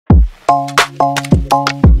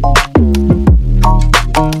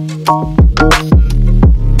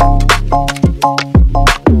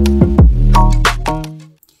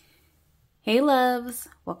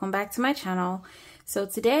welcome back to my channel. So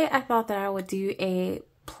today I thought that I would do a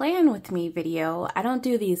plan with me video. I don't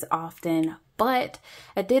do these often, but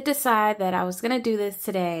I did decide that I was gonna do this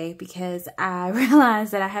today because I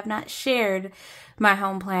realized that I have not shared my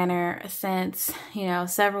home planner since,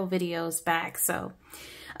 several videos back. So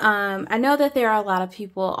I know that there are a lot of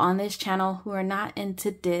people on this channel who are not into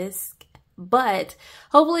disc, but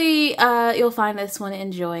hopefully you'll find this one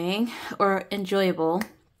enjoyable.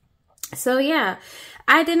 So yeah,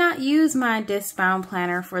 I did not use my Discbound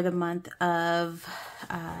planner for the month of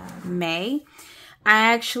May.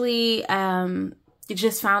 I actually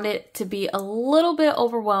just found it to be a little bit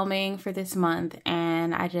overwhelming for this month,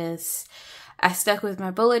 and I stuck with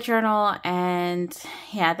my bullet journal, and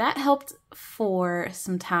yeah, that helped for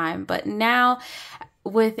some time. But now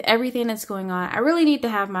with everything that's going on, I really need to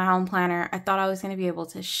have my home planner. I thought I was going to be able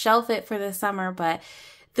to shelf it for the summer, but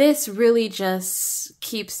this really just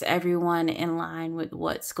keeps everyone in line with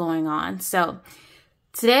what's going on. So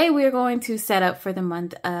today we're going to set up for the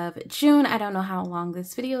month of June. I don't know how long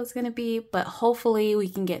this video is going to be, but hopefully we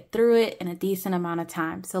can get through it in a decent amount of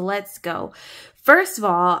time. So let's go. First of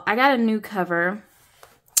all, I got a new cover.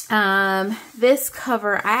 This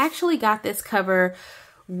cover, I actually got this cover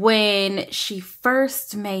when she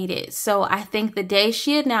first made it. So I think the day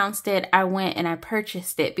she announced it, I went and I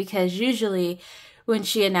purchased it, because usually when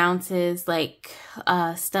she announces like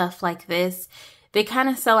stuff like this, they kind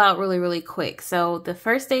of sell out really, really quick. So the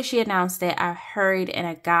first day she announced it, I hurried and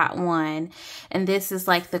I got one. And this is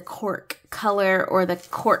like the cork color or the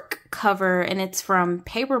cork cover, and it's from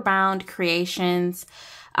Paperbound Creations.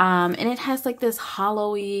 And it has like this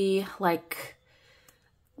hollowy like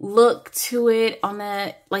look to it on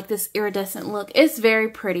that, like this iridescent look. It's very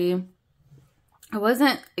pretty. I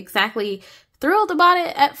wasn't exactly thrilled about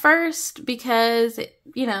it at first because,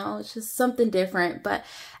 it's just something different, but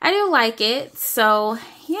I do like it. So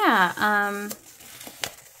yeah,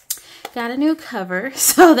 got a new cover,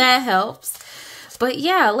 so that helps. But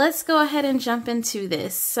yeah, let's go ahead and jump into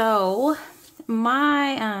this. So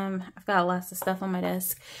I've got lots of stuff on my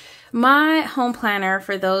desk. My home planner,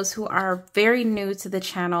 for those who are very new to the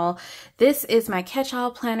channel, this is my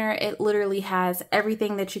catch-all planner. It literally has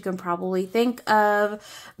everything that you can probably think of.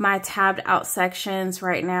 My tabbed out sections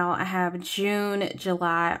right now, I have June,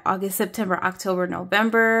 July, August, September, October,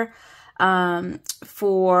 November. Do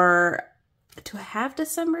I have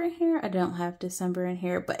December in here? I don't have December in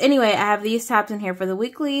here. But anyway, I have these tabs in here for the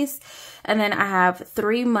weeklies. And then I have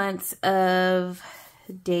 3 months of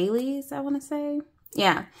dailies, I want to say.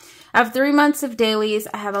 Yeah, I have 3 months of dailies.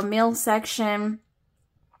 I have a meal section.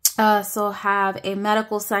 So I have a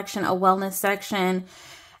medical section, a wellness section,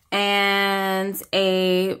 and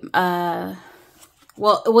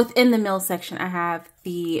within the meal section, I have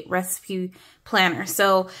the recipe planner.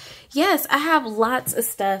 So yes, I have lots of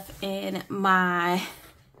stuff in my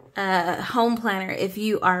home planner if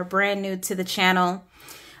you are brand new to the channel.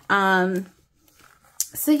 So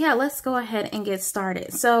yeah, let's go ahead and get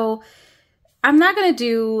started. So I'm not going to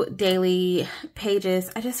do daily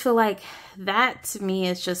pages. I just feel like that to me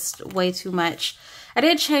is just way too much. I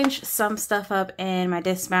did change some stuff up in my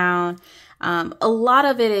Discbound. A lot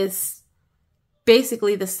of it is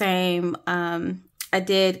basically the same. I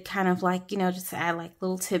did kind of like, just add like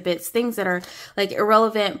little tidbits, things that are like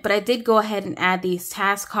irrelevant, but I did go ahead and add these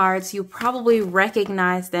task cards. You probably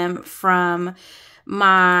recognize them from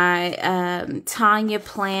my Tanya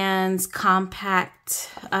Plans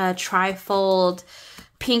compact trifold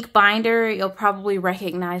pink binder. You'll probably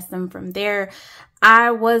recognize them from there.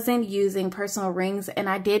 I wasn't using personal rings, and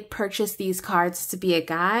I did purchase these cards to be a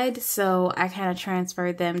guide, so I kind of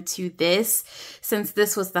transferred them to this since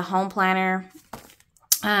this was the home planner.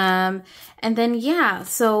 And then yeah,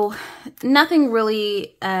 so nothing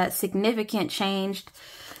really significant changed.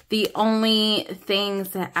 The only things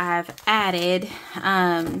that I've added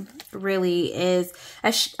really is,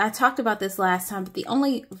 I talked about this last time, but the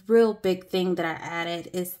only real big thing that I added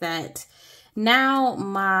is that now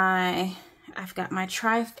I've got my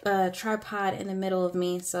tripod in the middle of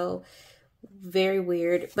me, so very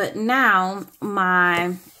weird. But now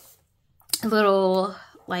my little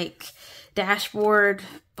like dashboard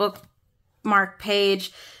bookmark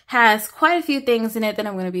page has quite a few things in it that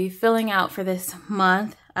I'm going to be filling out for this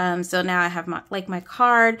month. So now I have my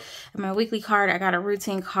card, my weekly card. I got a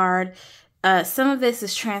routine card. Some of this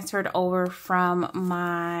is transferred over from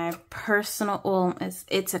my personal, well,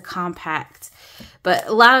 it's a compact, but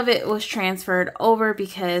a lot of it was transferred over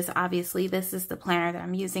because obviously this is the planner that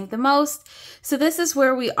I'm using the most. So this is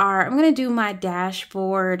where we are. I'm going to do my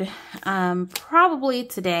dashboard probably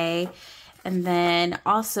today. And then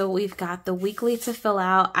also we've got the weekly to fill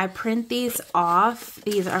out. I print these off.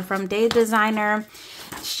 These are from Day Designer.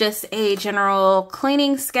 It's just a general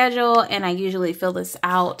cleaning schedule, and I usually fill this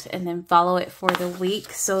out and then follow it for the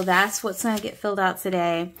week. So that's what's going to get filled out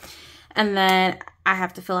today. And then I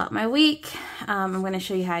have to fill out my week. I'm going to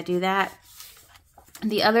show you how I do that.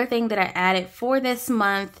 The other thing that I added for this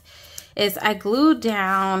month is I glued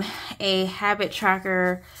down a habit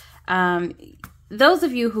tracker. Those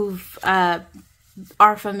of you who've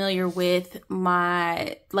are familiar with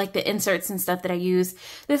my, like the inserts and stuff that I use,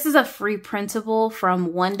 this is a free printable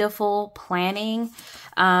from Wonderful Planning.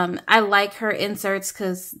 I like her inserts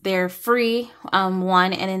because they're free,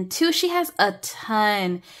 one, and then two, she has a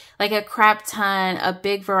ton, like a crap ton, a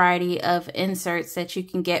big variety of inserts that you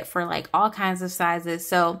can get for like all kinds of sizes.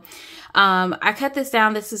 So I cut this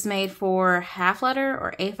down. This is made for half letter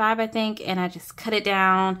or A5, I think, and I just cut it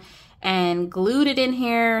down and glued it in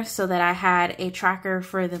here so that I had a tracker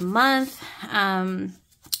for the month.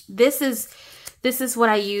 This is what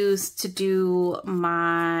I use to do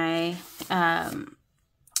my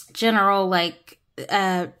general like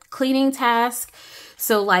cleaning task.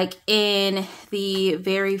 So like in the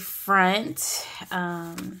very front,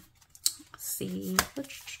 let's see.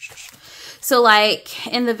 So like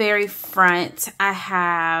in the very front, I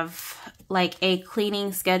have like a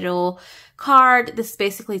cleaning schedule card. This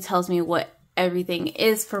basically tells me what everything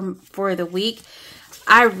is for the week.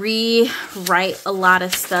 I rewrite a lot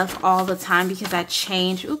of stuff all the time because I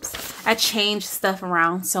change stuff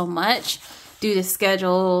around so much due to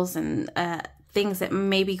schedules and things that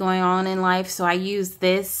may be going on in life. So I use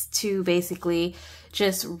this to basically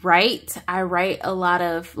just write. I write a lot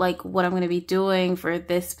of like what I'm going to be doing for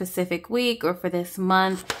this specific week or for this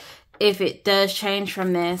month. If it does change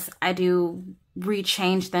from this, I do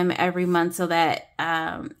rechange them every month so that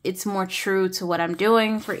it's more true to what I'm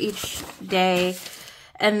doing for each day.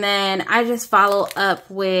 And then I just follow up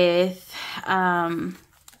with,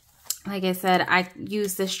 like I said, I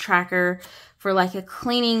use this tracker for like a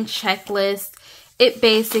cleaning checklist. It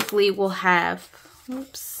basically will have,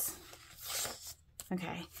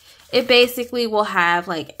 it basically will have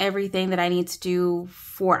like everything that I need to do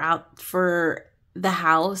for the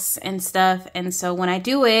house and stuff. And so when I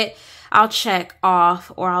do it, I'll check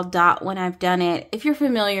off or I'll dot when I've done it. If you're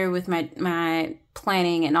familiar with my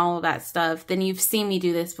planning and all of that stuff, then you've seen me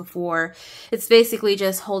do this before. It's basically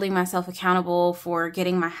just holding myself accountable for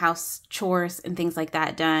getting my house chores and things like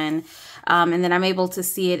that done. And then I'm able to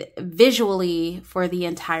see it visually for the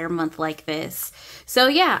entire month like this. So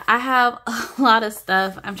yeah, I have a lot of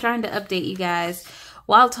stuff. I'm trying to update you guys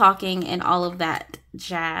while talking and all of that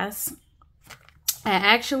jazz. I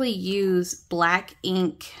actually use black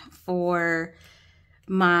ink for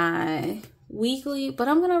my weekly, but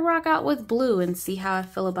I'm gonna rock out with blue and see how I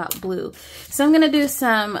feel about blue. So I'm gonna do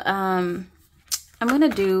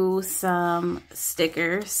some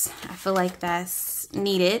stickers. I feel like that's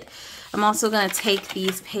needed. I'm also gonna take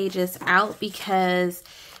these pages out because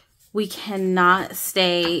we cannot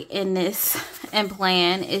stay in this and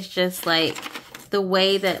plan. It's just like the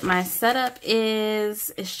way that my setup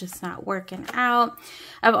is, it's just not working out.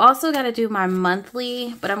 I've also got to do my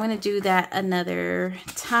monthly, but I'm going to do that another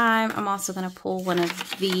time. I'm also going to pull one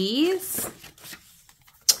of these.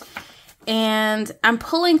 And I'm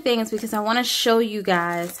pulling things because I want to show you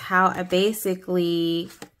guys how I basically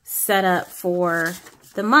set up for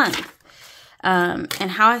the month.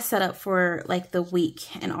 And how I set up for like the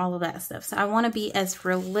week and all of that stuff. So I want to be as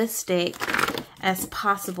realistic as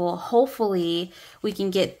possible. Hopefully we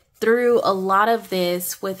can get through a lot of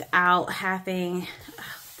this without having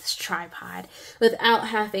this tripod, without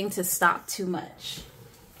having to stop too much.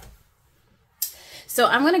 So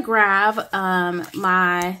I'm going to grab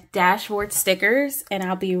my dashboard stickers and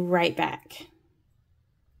I'll be right back.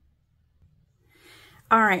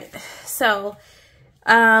 All right, so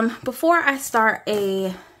before I start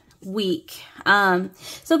a week,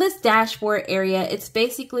 so this dashboard area, it's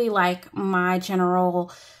basically like my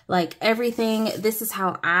general, like everything. This is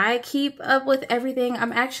how I keep up with everything.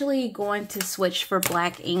 I'm actually going to switch for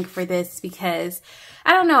black ink for this because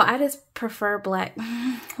I don't know, I just prefer black.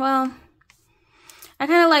 Well, I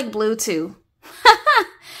kind of like blue too.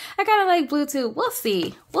 I kind of like blue too. We'll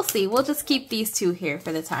see. We'll see. We'll just keep these two here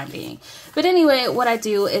for the time being. But anyway, what I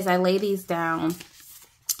do is I lay these down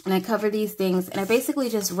and I cover these things and I basically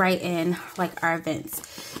just write in like our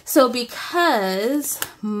events. So because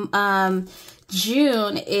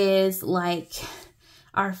June is like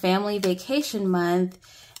our family vacation month,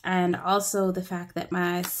 and also the fact that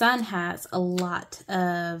my son has a lot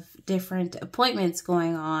of different appointments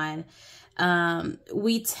going on,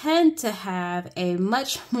 we tend to have a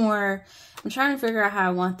much more, I'm trying to figure out how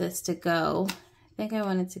I want this to go. I think I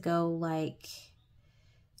want it to go like,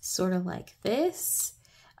 sort of like this.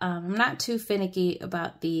 I'm not too finicky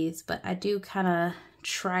about these, but I do kind of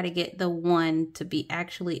try to get the one to be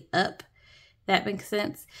actually up. That makes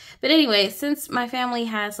sense. But anyway, since my family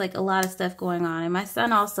has like a lot of stuff going on, and my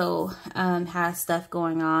son also has stuff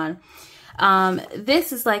going on,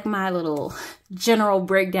 this is like my little general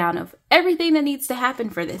breakdown of everything that needs to happen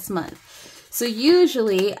for this month. So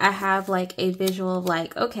usually I have like a visual of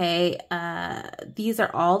like, okay, these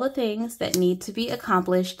are all the things that need to be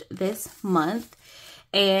accomplished this month.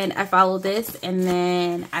 And I follow this and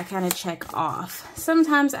then I kind of check off.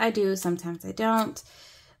 Sometimes I do, sometimes I don't.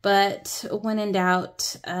 But when in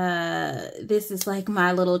doubt, this is like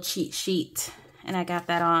my little cheat sheet. And I got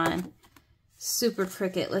that on Super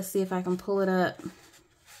Cricut. Let's see if I can pull it up.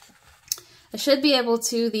 I should be able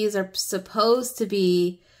to. These are supposed to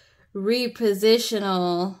be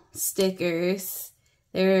repositional stickers.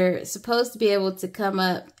 They're supposed to be able to come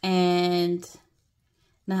up and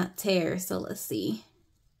not tear. So let's see.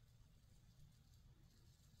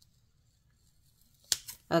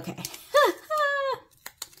 Okay.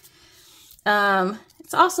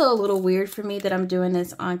 It's also a little weird for me that I'm doing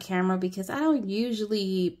this on camera because I don't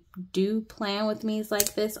usually do plan with me's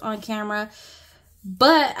like this on camera.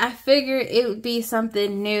 But I figured it would be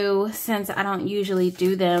something new since I don't usually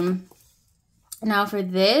do them. Now for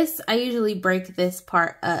this, I usually break this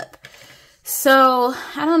part up. So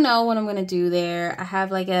I don't know what I'm going to do there. I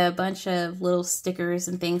have like a bunch of little stickers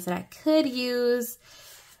and things that I could use.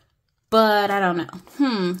 But I don't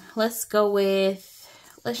know. Let's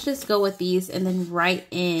just go with these and then write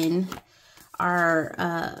in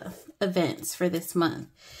our events for this month.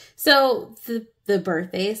 So the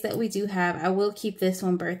birthdays that we do have, I will keep this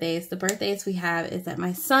one birthdays. The birthdays we have is that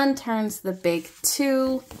my son turns the big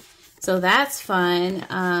 2. So that's fun.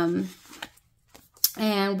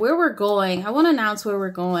 And where we're going, I won't announce where we're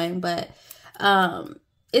going, but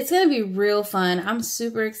it's going to be real fun. I'm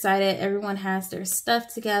super excited. Everyone has their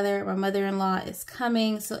stuff together. My mother-in-law is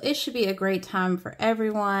coming, so it should be a great time for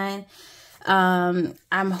everyone. I'm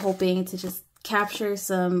hoping to just capture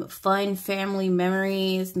some fun family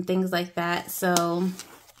memories and things like that. So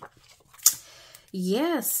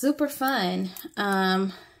yeah, super fun.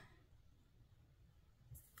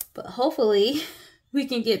 But hopefully we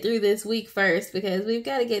can get through this week first because we've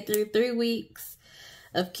got to get through 3 weeks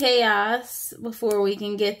of chaos before we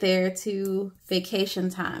can get there to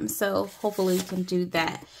vacation time. So hopefully we can do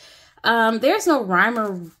that. There's no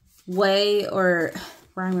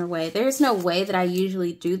there's no way that I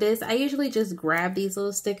usually do this. I usually just grab these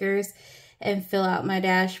little stickers and fill out my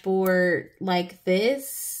dashboard like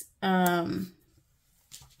this. And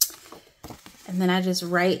then I just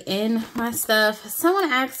write in my stuff.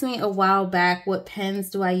 Someone asked me a while back, what pens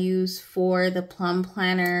do I use for the Plum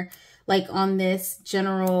planner, like on this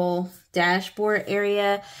general dashboard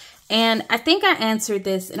area? And I think I answered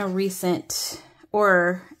this in a recent,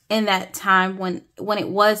 or in that time when it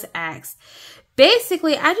was asked.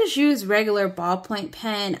 Basically, I just use regular ballpoint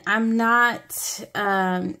pen. I'm not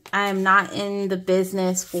in the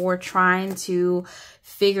business for trying to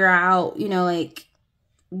figure out, you know, like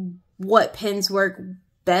what pens work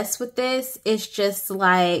best with this. It's just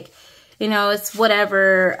like, you know, it's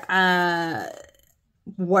whatever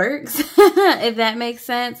works, if that makes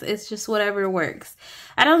sense. It's just whatever works.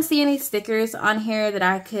 I don't see any stickers on here that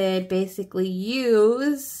I could basically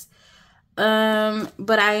use.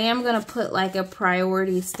 But I am going to put like a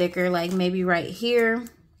priority sticker, like maybe right here,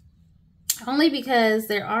 only because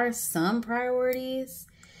there are some priorities.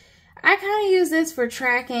 I kind of use this for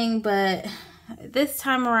tracking, but this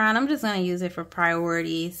time around, I'm just going to use it for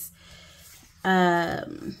priorities.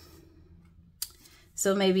 So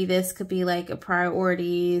maybe this could be like a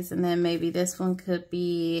priorities, and then maybe this one could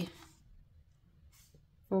be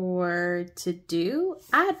for to do.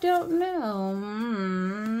 I don't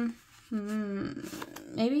know.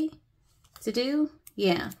 Maybe to do.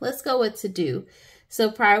 Yeah, let's go with to do.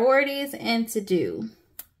 So priorities and to do.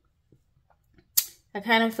 I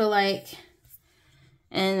kind of feel like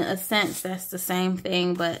in a sense that's the same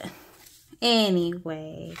thing, but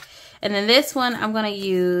anyway. And then this one I'm going to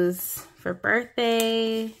use for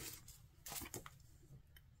birthday.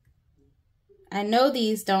 I know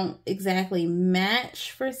these don't exactly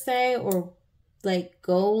match per se or like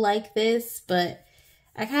go like this, but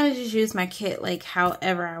I kind of just use my kit like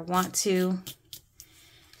however I want to.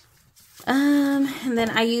 And then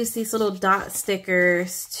I use these little dot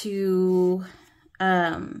stickers to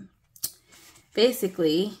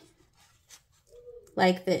basically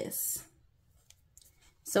like this.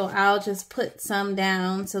 So I'll just put some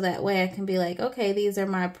down so that way I can be like, okay, these are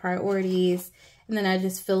my priorities. And then I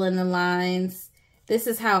just fill in the lines. This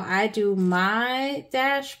is how I do my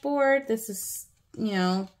dashboard. This is, you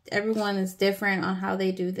know, everyone is different on how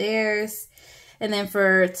they do theirs. And then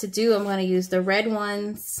to do, I'm going to use the red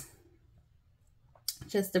ones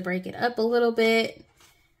just to break it up a little bit.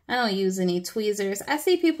 I don't use any tweezers. I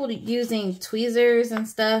see people using tweezers and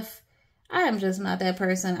stuff. I am just not that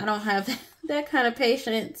person. I don't have that kind of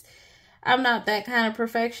patience. I'm not that kind of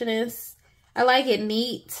perfectionist. I like it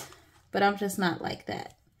neat, but I'm just not like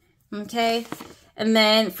that. Okay. And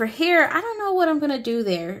then for here, I don't know what I'm going to do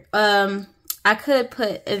there. I could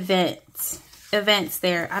put events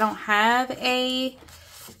there. I don't have a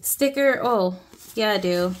sticker. Oh, yeah, I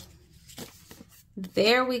do.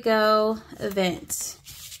 There we go. Event.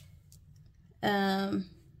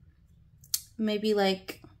 Maybe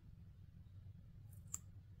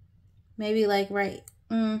like right,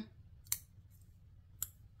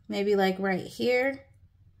 maybe like right here.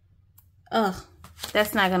 Oh,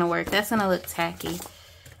 that's not gonna work. That's gonna look tacky.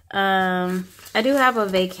 I do have a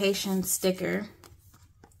vacation sticker,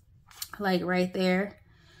 like right there.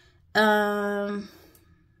 I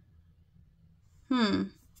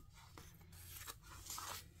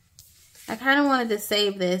kind of wanted to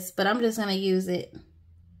save this, but I'm just gonna use it.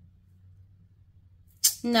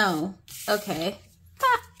 No, okay.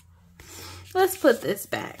 Let's put this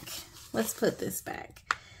back. Let's put this back.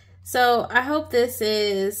 So I hope this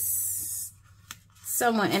is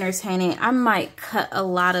somewhat entertaining. I might cut a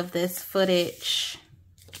lot of this footage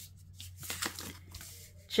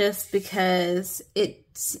just because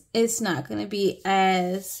it's not going to be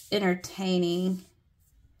as entertaining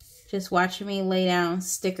just watching me lay down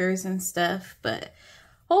stickers and stuff. But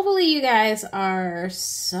hopefully you guys are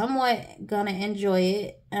somewhat gonna enjoy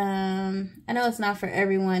it. I know it's not for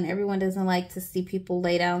everyone. Everyone doesn't like to see people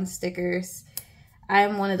lay down stickers.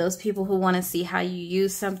 I'm one of those people who want to see how you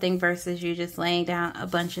use something versus you just laying down a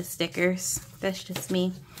bunch of stickers. That's just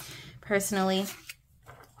me personally.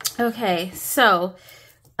 Okay, so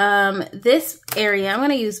this area, I'm going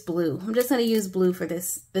to use blue. I'm just going to use blue for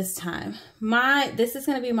this time. This is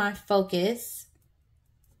going to be my focus.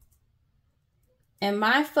 And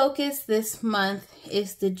my focus this month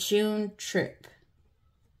is the June trip.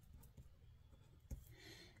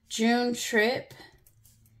 June trip.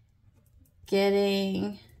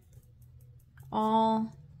 Getting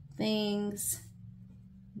all things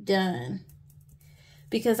done.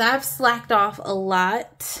 Because I've slacked off a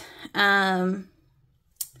lot. And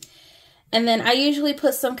then I usually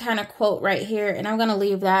put some kind of quote right here, and I'm going to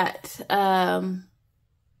leave that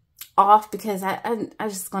off because I'm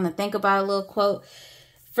just going to think about a little quote.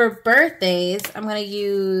 For birthdays, I'm going to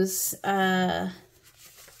use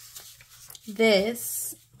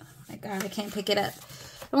this. Oh my God, I can't pick it up.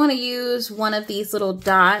 I'm going to use one of these little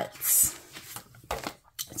dots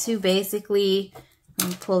to basically, let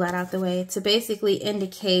me pull that out the way, to basically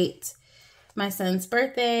indicate my son's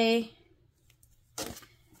birthday.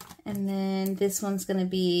 And then this one's going to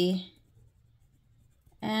be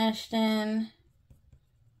Ashton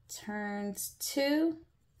turns 2,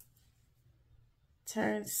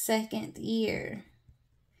 turns 2nd year.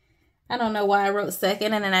 I don't know why I wrote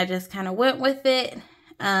 2nd, and then I just kind of went with it.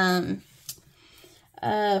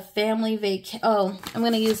 Family vacation. Oh, I'm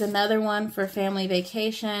going to use another one for family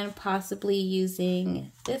vacation, possibly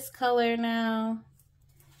using this color now.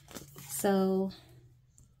 So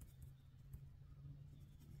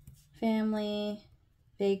family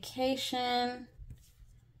vacation,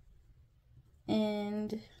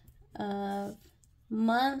 end of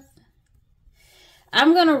month.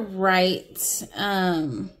 I'm gonna write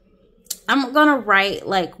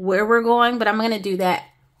like where we're going, but I'm gonna do that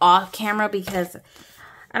off camera because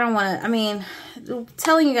I don't want to, I mean,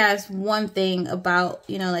 telling you guys one thing about,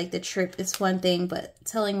 you know, like the trip is one thing, but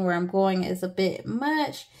telling where I'm going is a bit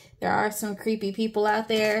much. There are some creepy people out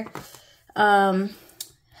there.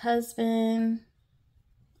 Husband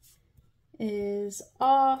is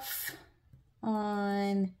off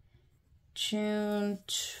on June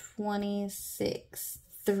 26th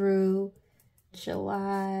through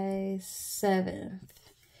July 7th.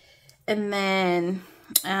 And then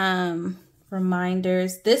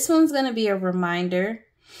reminders. This one's going to be a reminder.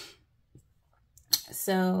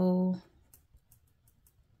 So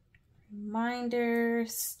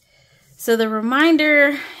reminders. So the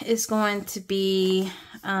reminder is going to be,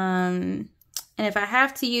 and if I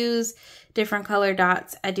have to use different color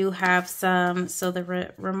dots, I do have some. So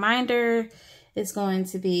the reminder is going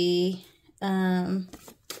to be is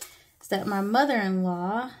that my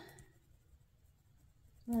mother-in-law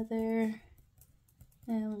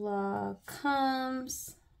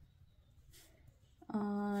comes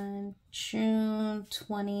on June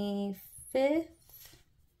 25th,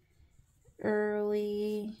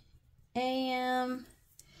 early AM.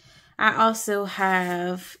 I also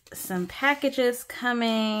have some packages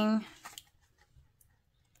coming,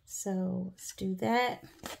 so let's do that.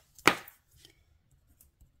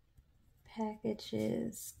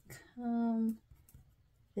 Packages come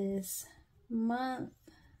this month,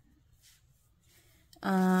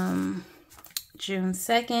 June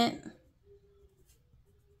 2nd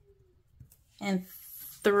and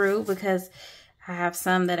through, because I have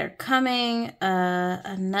some that are coming.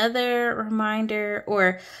 Another reminder,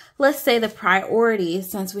 or let's say the priorities,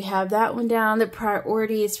 since we have that one down, the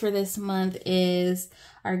priorities for this month is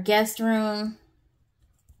our guest room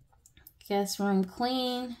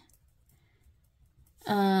clean,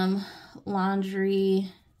 laundry,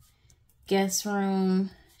 guest room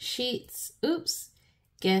sheets,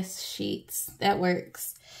 guest sheets, that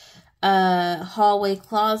works. Hallway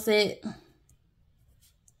closet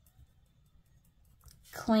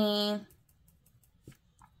clean,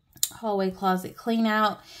 hallway closet clean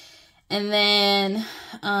out. And then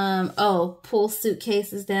pull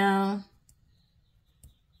suitcases down.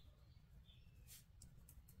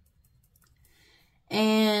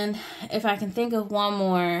 And if I can think of one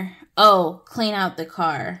more, clean out the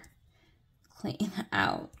car. Clean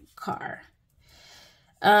out car.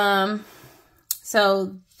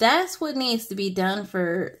 So that's what needs to be done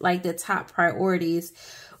for like the top priorities.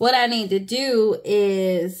 What I need to do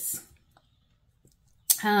is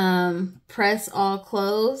press all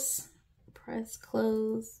clothes. Press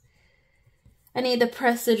clothes. I need to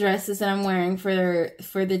press the dresses that I'm wearing for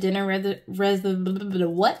the dinner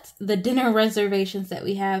the dinner reservations that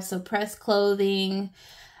we have. So press clothing,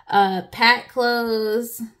 pack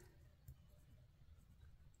clothes.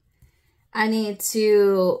 I need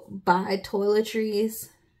to buy toiletries,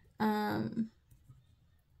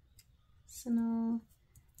 personal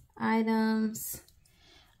items,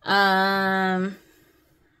 and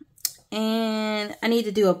I need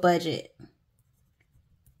to do a budget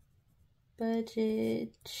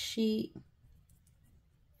sheet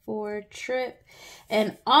for trip.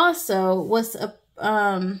 And also what's a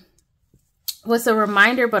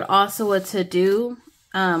reminder, but also a to-do,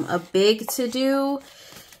 a big to-do,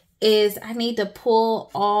 is I need to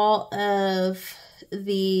pull all of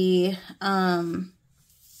the, why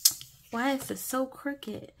is this so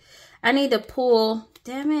crooked? I need to pull,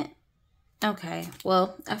 damn it. Okay,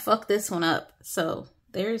 well, I fucked this one up, so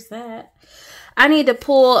there's that. I need to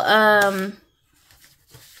pull,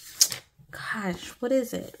 gosh, what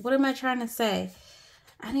is it? What am I trying to say?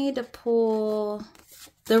 I need to pull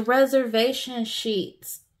the reservation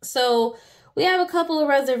sheets. So we have a couple of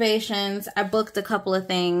reservations. I booked a couple of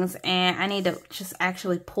things and I need to just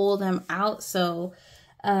actually pull them out. So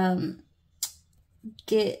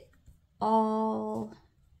get all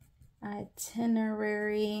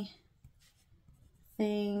itinerary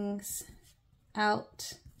things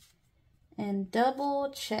out and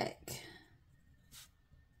double check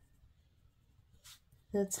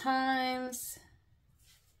the times,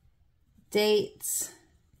 dates,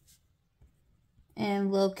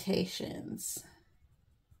 and locations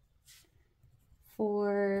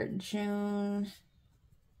for June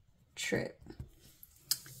trip.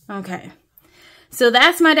 Okay, so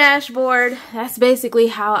that's my dashboard. That's basically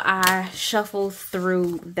how I shuffle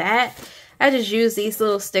through that. I just use these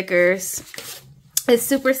little stickers. It's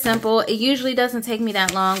super simple. It usually doesn't take me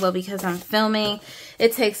that long, but because I'm filming,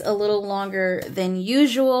 it takes a little longer than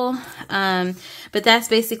usual. But that's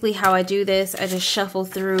basically how I do this. I just shuffle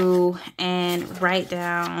through and write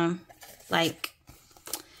down like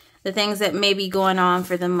the things that may be going on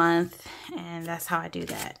for the month. And that's how I do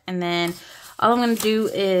that. And then all I'm going to do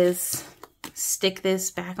is stick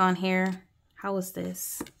this back on here. How was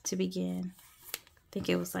this to begin? I think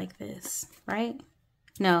it was like this, right?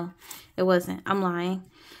 No, it wasn't. I'm lying.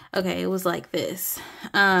 Okay, it was like this.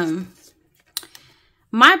 My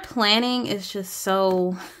planning is just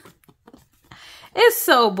so, it's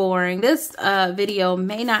so boring. This video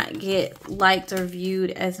may not get liked or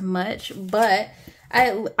viewed as much, but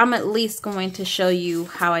I'm at least going to show you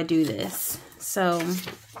how I do this. So,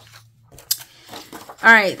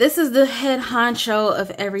 all right, this is the head honcho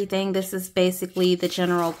of everything. This is basically the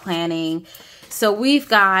general planning. So we've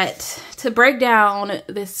got, to break down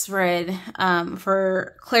this spread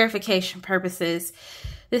for clarification purposes,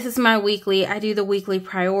 this is my weekly. I do the weekly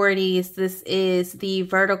priorities. This is the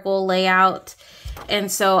vertical layout. And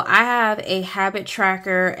so I have a habit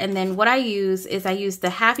tracker. And then what I use is I use the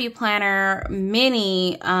Happy Planner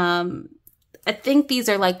Mini. I think these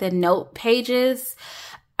are like the note pages.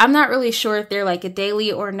 I'm not really sure if they're like a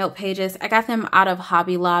daily or note pages. I got them out of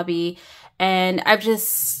Hobby Lobby, and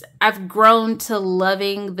I've grown to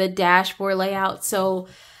loving the dashboard layout. So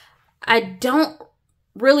I don't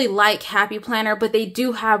really like Happy Planner, but they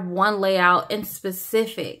do have one layout in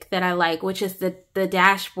specific that I like, which is the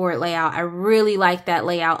dashboard layout. I really like that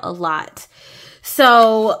layout a lot.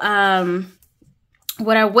 So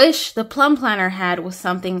what I wish the Plum Planner had was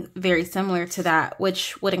something very similar to that,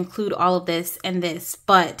 which would include all of this and this.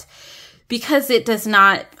 But because it does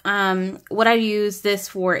not, what I use this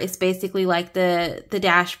for is basically like the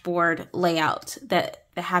dashboard layout that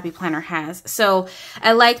the Happy Planner has. So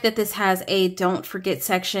I like that this has a don't forget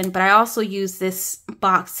section, but I also use this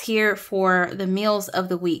box here for the meals of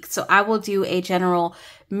the week. So I will do a general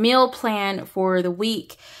meal plan for the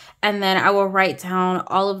week, and then I will write down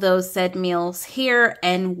all of those said meals here.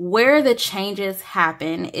 And where the changes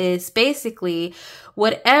happen is basically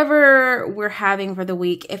whatever we're having for the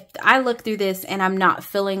week. If I look through this and I'm not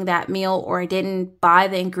filling that meal, or I didn't buy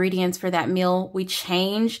the ingredients for that meal, we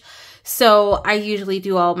change. So I usually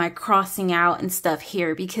do all my crossing out and stuff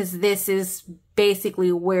here, because this is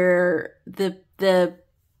basically where the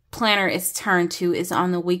planner is turned to, is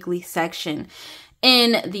on the weekly section.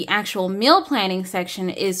 In the actual meal planning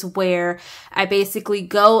section is where I basically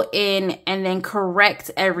go in and then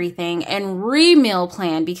correct everything and re-meal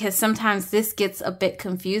plan, because sometimes this gets a bit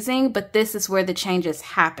confusing, but this is where the changes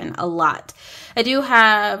happen a lot. I do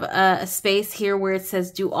have a space here where it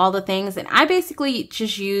says do all the things, and I basically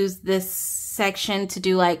just use this section to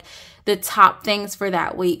do like the top things for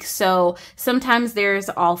that week. So sometimes there's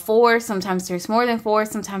all 4, sometimes there's more than 4,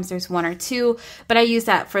 sometimes there's 1 or 2, but I use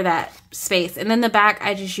that for that space. And then the back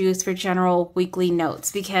I just use for general weekly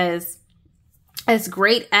notes, because as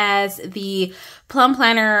great as the Plum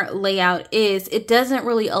Planner layout is, it doesn't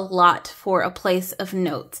really allot for a place of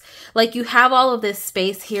notes. Like, you have all of this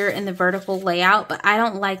space here in the vertical layout, but I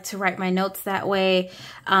don't like to write my notes that way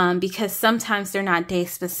because sometimes they're not day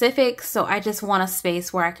specific. So I just want a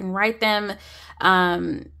space where I can write them.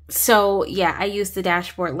 So yeah, I use the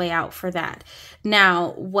dashboard layout for that.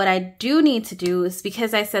 Now, what I do need to do is,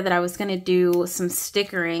 because I said that I was going to do some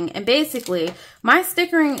stickering, and basically my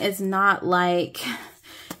stickering is not like,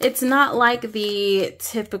 it's not like the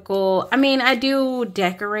typical, I mean, I do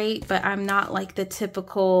decorate, but I'm not like the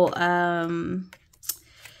typical,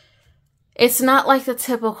 it's not like the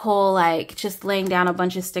typical, like just laying down a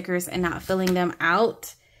bunch of stickers and not filling them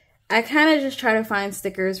out. I kind of just try to find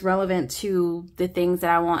stickers relevant to the things that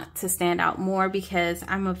I want to stand out more, because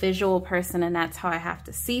I'm a visual person and that's how I have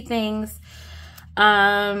to see things.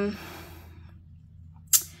 I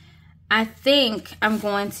think I'm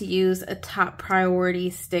going to use a top priority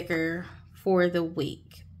sticker for the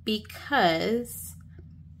week, because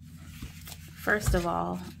first of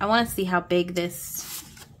all, I want to see how big this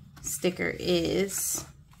sticker is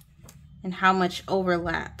and how much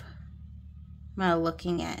overlap am I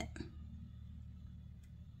looking at.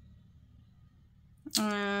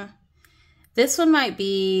 This one might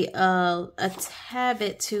be a tad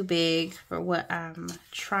bit too big for what I'm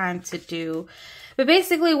trying to do. But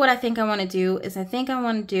basically what I think I want to do is, I think I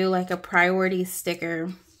want to do like a priority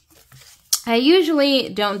sticker. I usually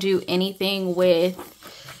don't do anything with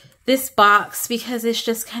this box because it's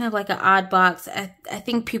just kind of like an odd box. I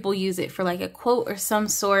think people use it for like a quote or some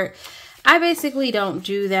sort. I basically don't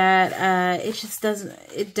do that. It just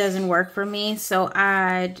doesn't work for me. So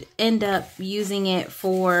I'd end up using it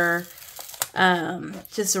for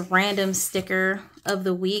just a random sticker of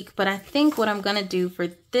the week. But I think what I'm going to do for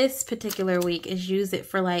this particular week is use it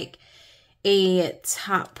for like a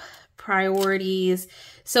top priorities.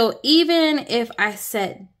 So even if I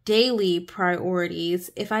set daily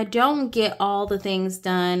priorities, if I don't get all the things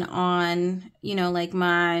done on, you know, like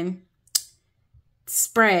my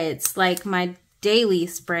spreads, like my daily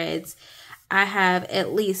spreads, I have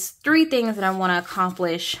at least 3 things that I want to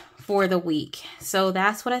accomplish for the week. So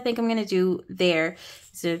that's what I think I'm going to do there.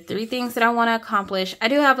 So 3 things that I want to accomplish. I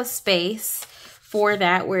do have a space for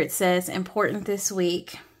that where it says important this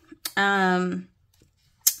week.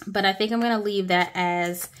 But I think I'm going to leave that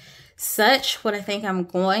as such. What I think I'm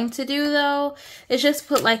going to do though is just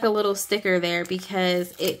put like a little sticker there,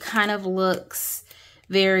 because it kind of looks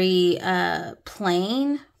very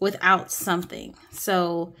plain without something.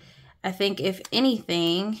 So I think if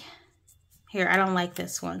anything, here, I don't like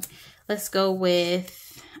this one. Let's go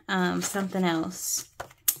with something else.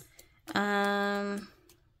 I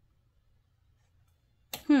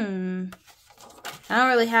don't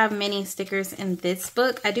really have many stickers in this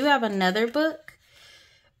book. I do have another book,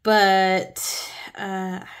 but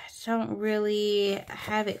I don't really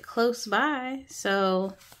have it close by.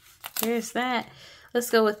 So there's that. let's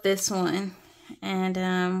go with this one.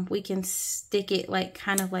 And we can stick it like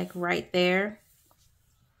kind of like right there.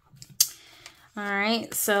 All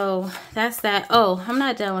right, so that's that. Oh, I'm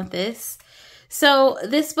not done with this. So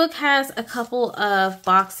this book has a couple of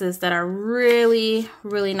boxes that are really,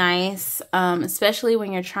 really nice, especially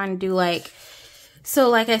when you're trying to do like, so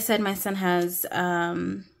like I said, my son has,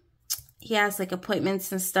 he has like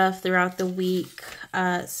appointments and stuff throughout the week.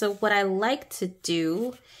 So what I like to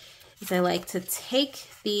do is I like to take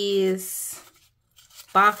these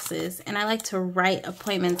boxes and I like to write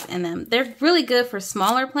appointments in them. They're really good for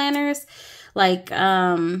smaller planners, like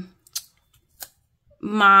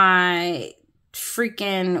my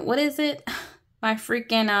freaking, what is it? My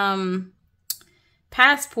freaking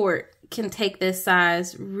passport can take this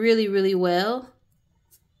size really, really well.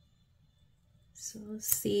 So let's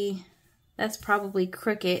see. That's probably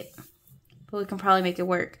crooked, but we can probably make it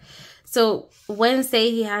work. So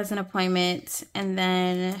Wednesday he has an appointment, and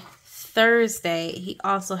then Thursday he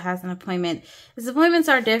also has an appointment. His appointments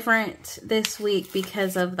are different this week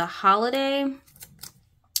because of the holiday.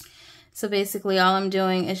 So basically all I'm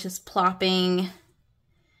doing is just plopping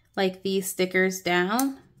like these stickers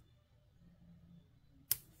down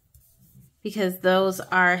because those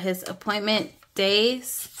are his appointment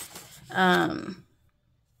days.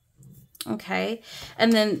 Okay,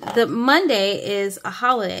 and then the Monday is a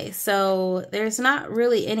holiday, so there's not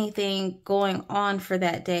really anything going on for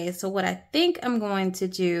that day. So what I think I'm going to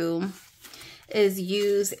do is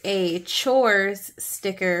use a chores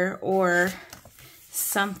sticker or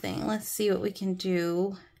something. Let's see what we can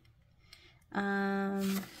do.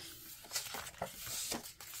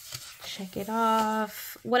 Check it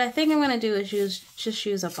off. What I think I'm going to do is just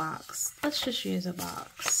use a box. Let's just use a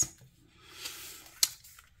box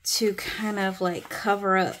to kind of like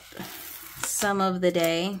cover up some of the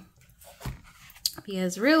day,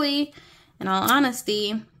 because really, in all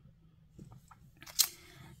honesty,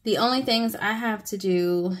 the only things I have to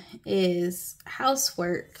do is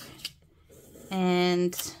housework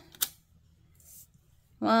and,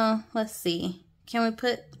 well, let's see, can we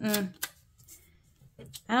put,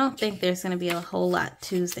 I don't think there's going to be a whole lot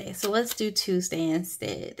Tuesday, so let's do Tuesday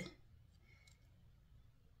instead.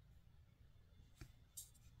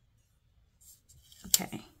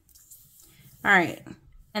 Okay. All right.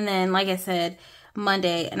 And then, like I said,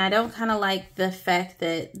 Monday. And I don't kind of like the fact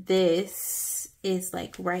that this is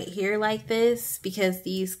like right here like this because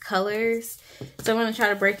these colors. So I'm going to try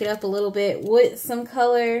to break it up a little bit with some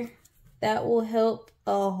color. That will help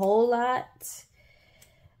a whole lot.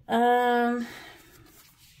 I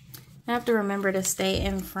have to remember to stay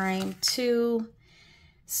in frame too.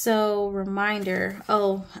 So reminder.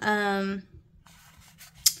 Oh,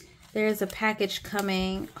 there's a package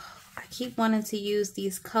coming. Oh, I keep wanting to use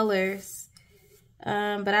these colors,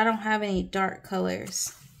 but I don't have any dark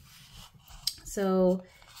colors. So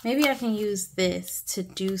maybe I can use this to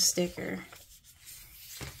do sticker.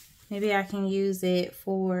 Maybe I can use it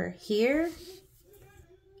for here.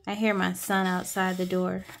 I hear my son outside the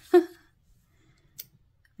door.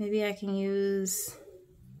 Maybe I can use...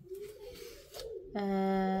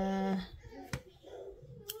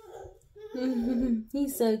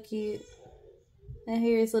 He's so cute. I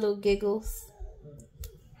hear his little giggles.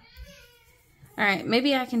 Alright,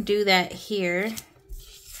 maybe I can do that here.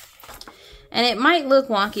 And it might look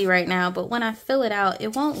wonky right now, but when I fill it out,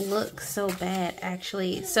 it won't look so bad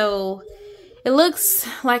actually. So it looks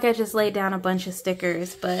like I just laid down a bunch of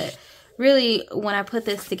stickers, but really when I put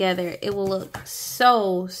this together, it will look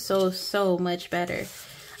so much better.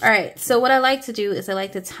 All right, so what I like to do is I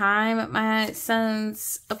like to time my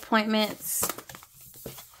son's appointments.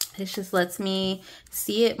 It just lets me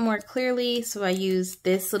see it more clearly. So I use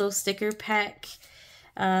this little sticker pack.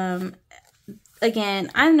 Again,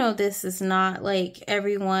 I know this is not like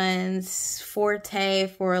everyone's forte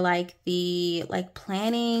for like the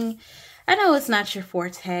planning. I know it's not your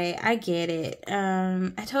forte. I get it.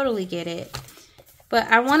 I totally get it. But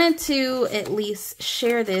I wanted to at least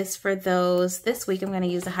share this for those. This week I'm going to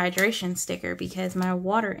use a hydration sticker because my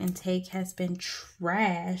water intake has been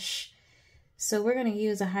trash. So we're going to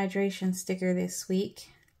use a hydration sticker this week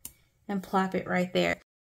and plop it right there.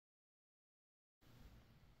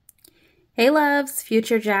 Hey loves,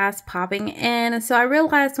 Future Jazz popping in. So I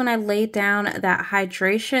realized when I laid down that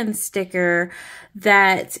hydration sticker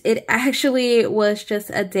that it actually was just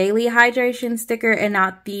a daily hydration sticker and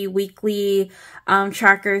not the weekly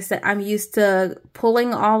trackers that I'm used to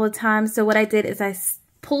pulling all the time. So what I did is I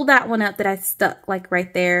pulled that one up that I stuck like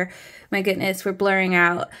right there. My goodness, we're blurring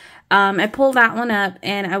out. I pulled that one up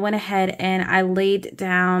and I went ahead and I laid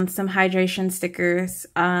down some hydration stickers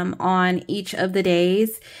on each of the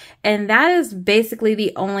days. And that is basically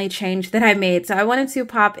the only change that I made. So I wanted to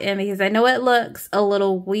pop in because I know it looks a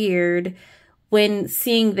little weird when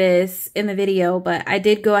seeing this in the video, but I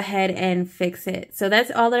did go ahead and fix it. So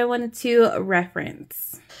that's all that I wanted to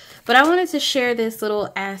reference. But I wanted to share this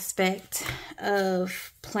little aspect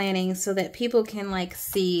of planning so that people can like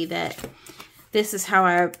see that this is how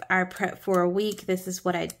I prep for a week. This is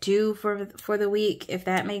what I do for the week, if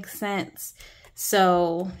that makes sense.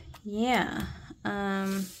 So yeah,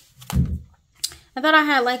 I thought I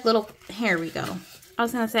had like little, here we go. I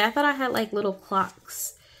was gonna say, I thought I had like little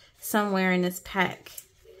clocks somewhere in this pack.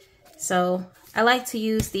 So I like to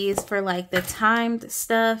use these for like the timed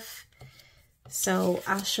stuff. So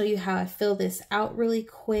I'll show you how I fill this out really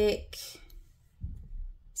quick.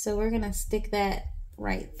 So we're gonna stick that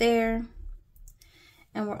right there.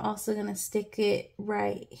 And we're also gonna stick it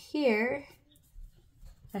right here.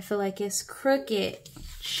 I feel like it's crooked.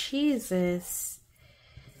 Jesus.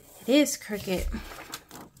 It is crooked.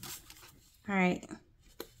 All right.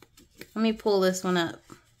 Let me pull this one up.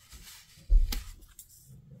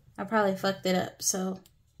 I probably fucked it up, so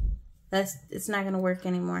it's not gonna work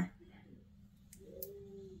anymore.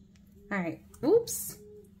 All right. Oops.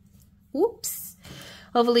 Oops.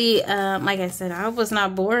 Hopefully, like I said, I was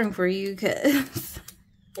not boring for you because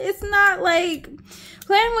it's not like,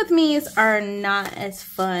 Plan With Me's are not as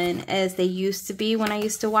fun as they used to be when I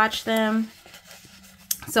used to watch them.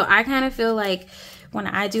 So I kind of feel like when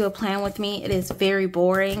I do a Plan With Me, it is very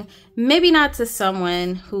boring. Maybe not to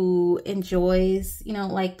someone who enjoys, you know,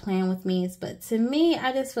 like Plan With Me's, but to me,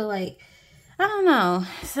 I just feel like, I don't know,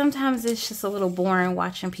 sometimes it's just a little boring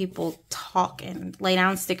watching people talk and lay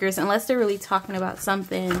down stickers unless they're really talking about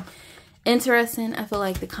something interesting. I feel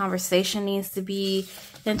like the conversation needs to be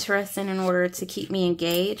interesting in order to keep me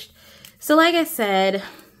engaged. So like I said,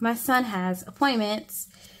 my son has appointments.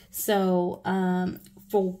 So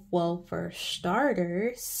for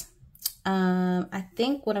starters, I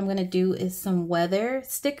think what I'm going to do is some weather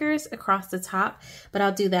stickers across the top, but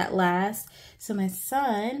I'll do that last. So my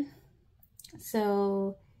son,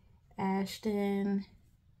 so Ashton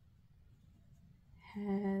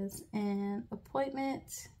has an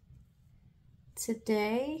appointment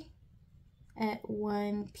today at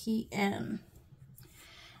 1 p.m.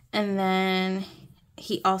 And then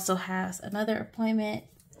he also has another appointment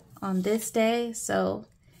on this day. So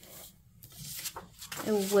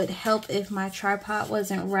it would help if my tripod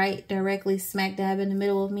wasn't right directly smack dab in the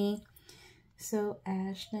middle of me. So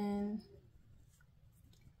Ashton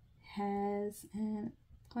has an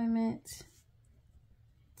appointment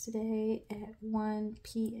today at 1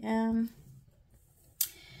 p.m.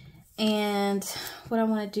 And what I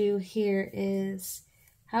want to do here is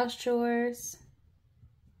house chores,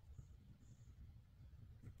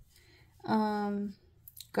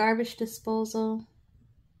 garbage disposal,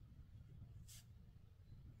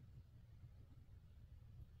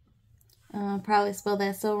 probably spelled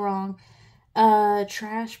that so wrong,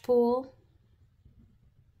 trash pull,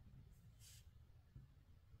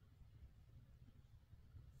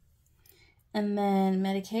 and then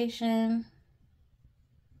medication,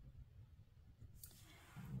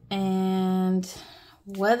 and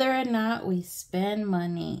whether or not we spend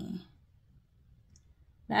money.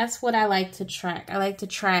 That's what I like to track. I like to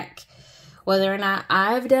track whether or not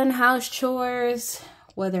I've done house chores,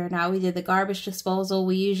 whether or not we did the garbage disposal.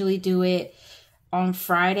 We usually do it on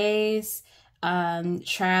Fridays.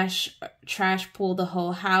 Trash pull the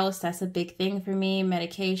whole house. That's a big thing for me.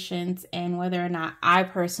 Medications, and whether or not I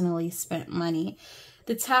personally spent money.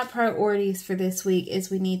 The top priorities for this week is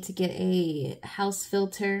we need to get a house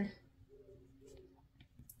filter,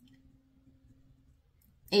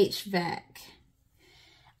 HVAC.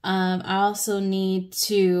 I also need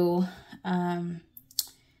to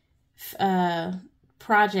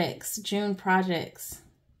June projects.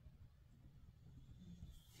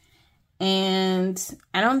 And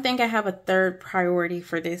I don't think I have a third priority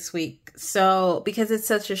for this week. So because it's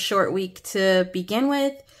such a short week to begin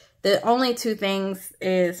with, the only two things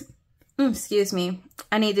is, excuse me,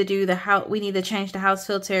 I need to do we need to change the house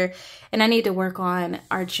filter, and I need to work on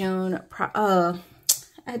our June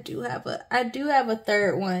I do have a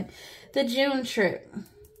third one. The June trip.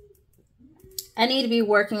 I need to be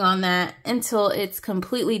working on that until it's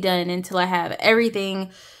completely done, until I have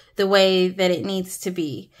everything the way that it needs to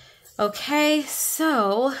be. Okay,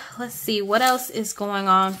 so let's see what else is going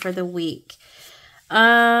on for the week.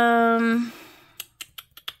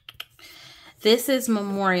 this is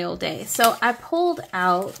Memorial Day. So I pulled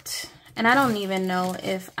out, and I don't even know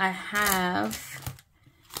if I have,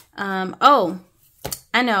 oh,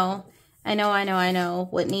 I know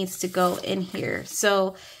what needs to go in here.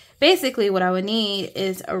 So basically what I would need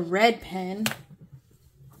is a red pen.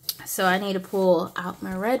 So I need to pull out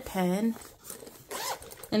my red pen.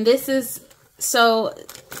 And this is, so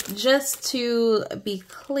just to be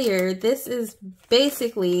clear, this is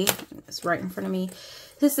basically, it's right in front of me.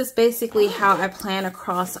 This is basically how I plan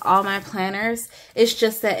across all my planners. It's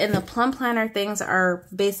just that in the Plum planner, things are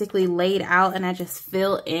basically laid out and I just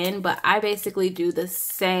fill in. But I basically do the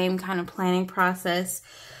same kind of planning process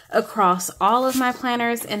across all of my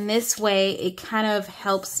planners. And this way, it kind of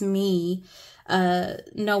helps me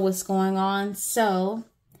know what's going on. So,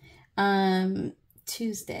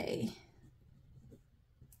 Tuesday,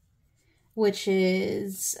 which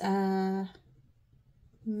is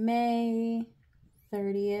May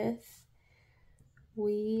 30th,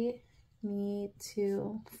 we need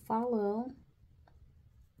to follow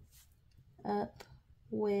up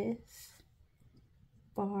with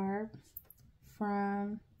Barb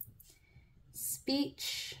from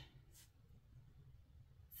speech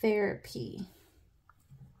therapy.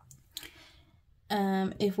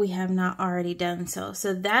 If we have not already done so.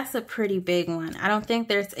 So that's a pretty big one. I don't think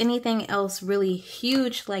there's anything else really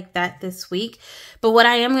huge like that this week. But what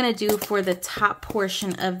I am going to do for the top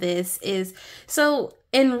portion of this is, so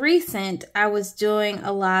in recent, I was doing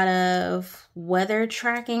a lot of weather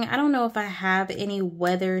tracking. I don't know if I have any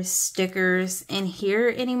weather stickers in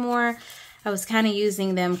here anymore. I was kind of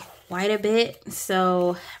using them quite a bit,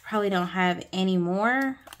 so I probably don't have any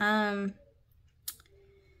more.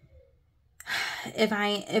 If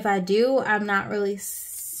I do, I'm not really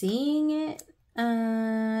seeing it.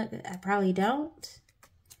 I probably don't.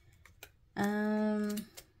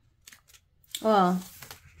 Well,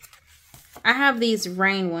 I have these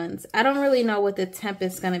rain ones. I don't really know what the temp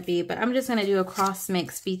is going to be, but I'm just going to do a cross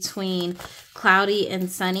mix between cloudy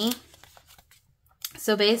and sunny.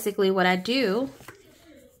 So basically what I do,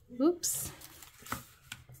 oops.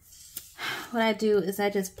 What I do is I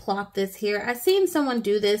just plop this here. I've seen someone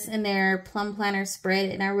do this in their Plum planner spread,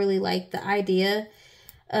 and I really like the idea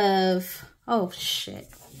of, oh shit.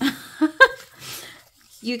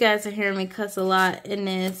 You guys are hearing me cuss a lot in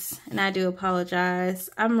this, and I do apologize.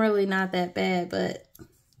 I'm really not that bad, but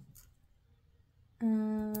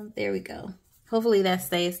there we go. Hopefully that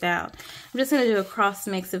stays down. I'm just going to do a cross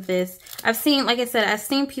mix of this. I've seen, like I said, I've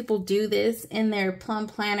seen people do this in their Plum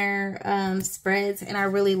planner spreads, and I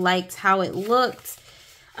really liked how it looked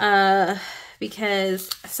because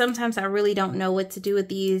sometimes I really don't know what to do with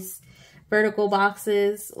these vertical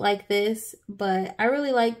boxes like this, but I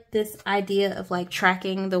really like this idea of like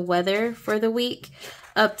tracking the weather for the week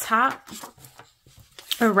up top,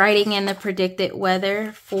 or writing in the predicted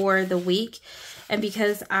weather for the week. And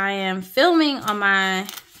because I am filming on my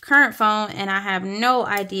current phone and I have no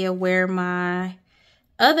idea where my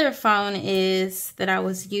other phone is that I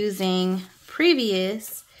was using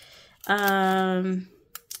previous, I'm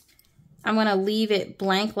going to leave it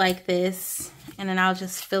blank like this, and then I'll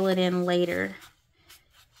just fill it in later.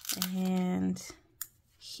 And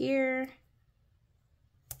here,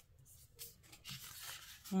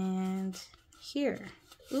 and here.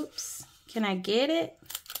 Oops, can I get it?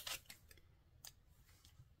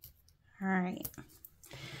 All right.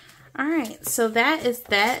 All right, so that is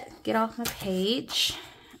that. Get off my page.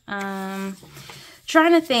 Trying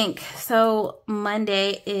to think. So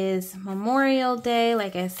Monday is Memorial Day,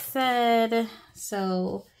 like I said.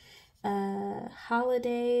 So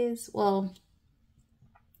holidays. Well,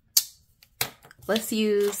 let's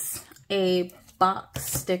use a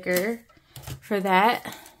box sticker for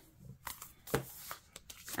that.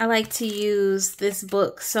 I like to use this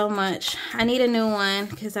book so much. I need a new one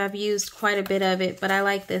because I've used quite a bit of it, but I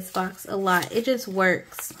like this box a lot. It just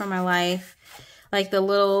works for my life. Like the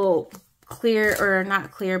little clear, or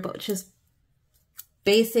not clear, but just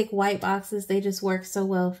basic white boxes, they just work so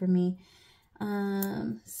well for me.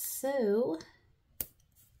 So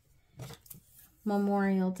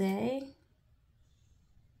Memorial Day.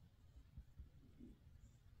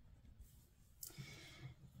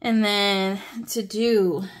 And then to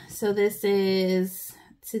do, so this is,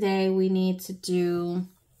 today we need to do,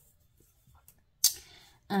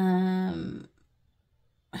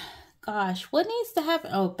 gosh, what needs to happen?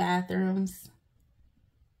 Oh, bathrooms,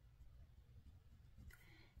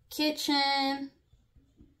 kitchen,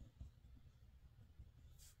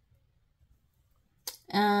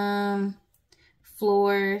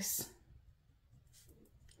 floors,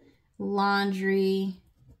 laundry,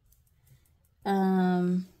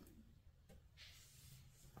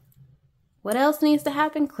 What else needs to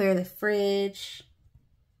happen? Clear the fridge.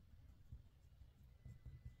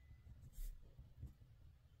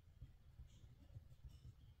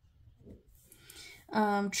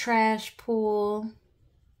 Trash pull.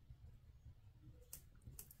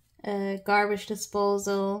 Garbage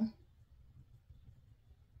disposal.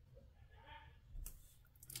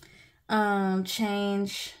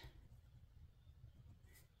 Change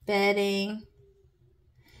bedding.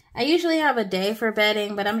 I usually have a day for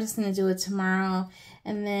bedding, but I'm just going to do it tomorrow.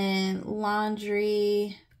 And then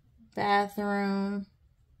laundry, bathroom,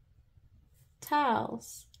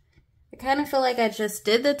 towels. I kind of feel like I just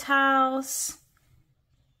did the towels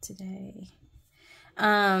today.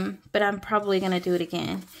 But I'm probably going to do it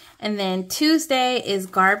again. And then Tuesday is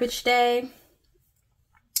garbage day.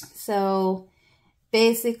 So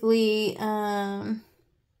basically,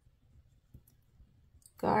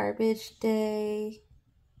 garbage day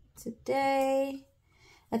today.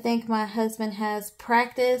 I think my husband has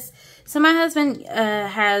practice. So my husband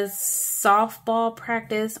has softball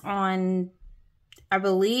practice on, I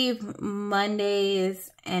believe,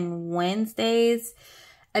 Mondays and Wednesdays.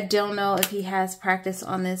 I don't know if he has practice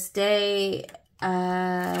on this day. So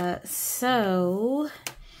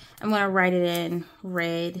I'm going to write it in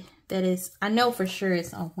red. That is, I know for sure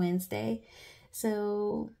it's on Wednesday.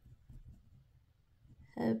 So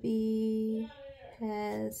hubby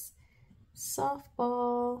has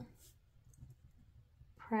softball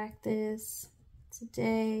practice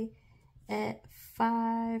today at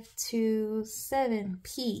 5 to 7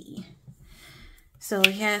 p. So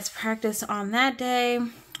he has practice on that day.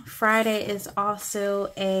 Friday is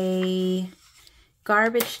also a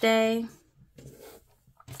garbage day.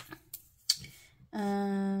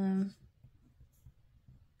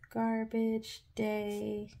 Garbage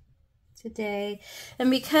day today.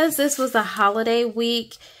 And because this was a holiday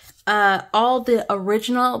week, all the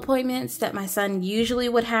original appointments that my son usually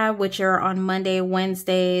would have, which are on Monday,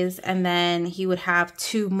 Wednesdays, and then he would have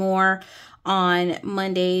 2 more on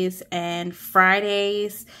Mondays and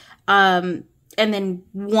Fridays, and then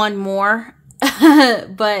 1 more.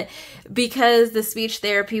 But because the speech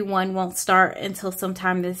therapy one won't start until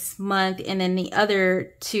sometime this month, and then the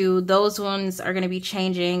other 2, those ones are going to be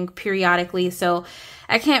changing periodically. So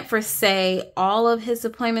I can't foresay all of his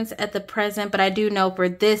appointments at the present, but I do know for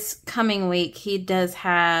this coming week, he does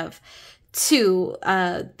have 2,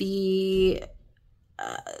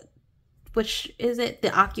 which is it?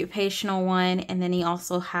 The occupational one. And then he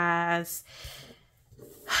also has,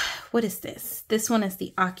 what is this? This one is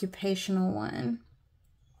the occupational one.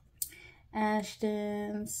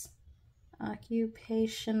 Ashton's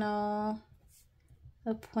occupational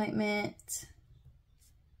appointment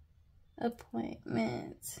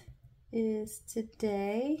is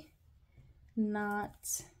today,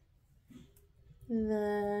 not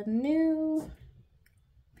the new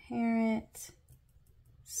parent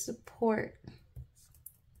support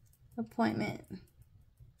appointment.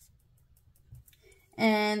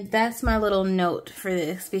 And that's my little note for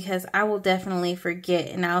this, because I will definitely forget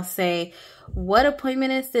and I'll say, what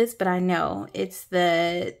appointment is this? But I know it's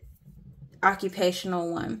the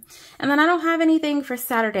occupational one. And then I don't have anything for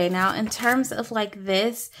Saturday. Now, in terms of like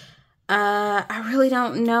this, I really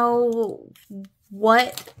don't know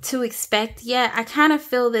what to expect yet. I kind of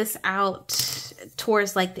fill this out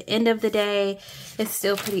towards like the end of the day. It's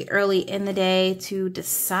still pretty early in the day to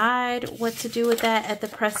decide what to do with that at the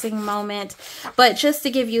pressing moment. But just to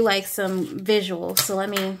give you like some visuals, so let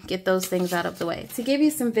me get those things out of the way. To give you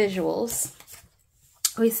some visuals,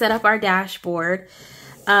 we set up our dashboard.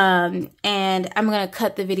 And I'm going to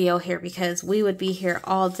cut the video here because we would be here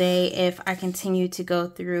all day if I continue to go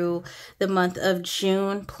through the month of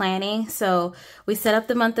June planning. So we set up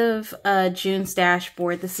the month of June's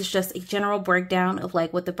dashboard. This is just a general breakdown of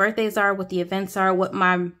like what the birthdays are, what the events are, what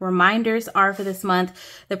my reminders are for this month,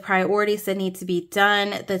 the priorities that need to be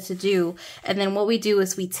done, the to-do. And then what we do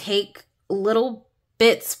is we take little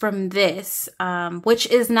bits from this, which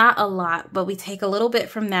is not a lot, but we take a little bit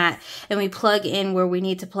from that and we plug in where we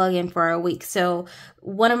need to plug in for our week. So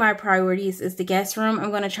one of my priorities is the guest room. I'm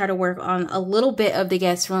going to try to work on a little bit of the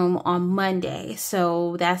guest room on Monday.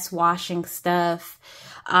 So that's washing stuff.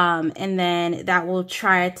 And then that will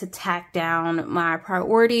try to tack down my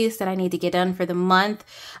priorities that I need to get done for the month.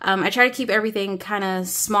 I try to keep everything kind of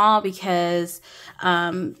small because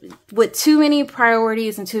with too many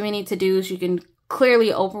priorities and too many to-dos, you can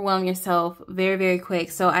clearly overwhelm yourself very, very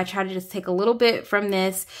quick. So I try to just take a little bit from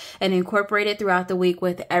this and incorporate it throughout the week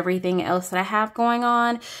with everything else that I have going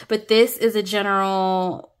on. But this is a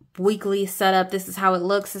general weekly setup. This is how it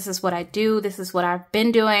looks. This is what I do. This is what I've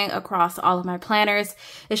been doing across all of my planners.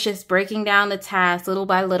 It's just breaking down the tasks little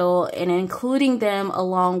by little and including them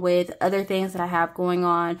along with other things that I have going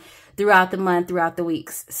on throughout the month, throughout the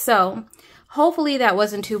weeks. So hopefully that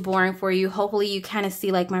wasn't too boring for you. Hopefully you kind of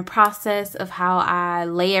see like my process of how I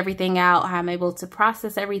lay everything out, how I'm able to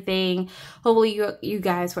process everything. Hopefully you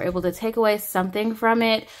guys were able to take away something from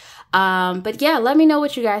it. But yeah, let me know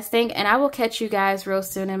what you guys think, and I will catch you guys real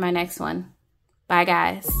soon in my next one. Bye,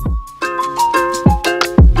 guys.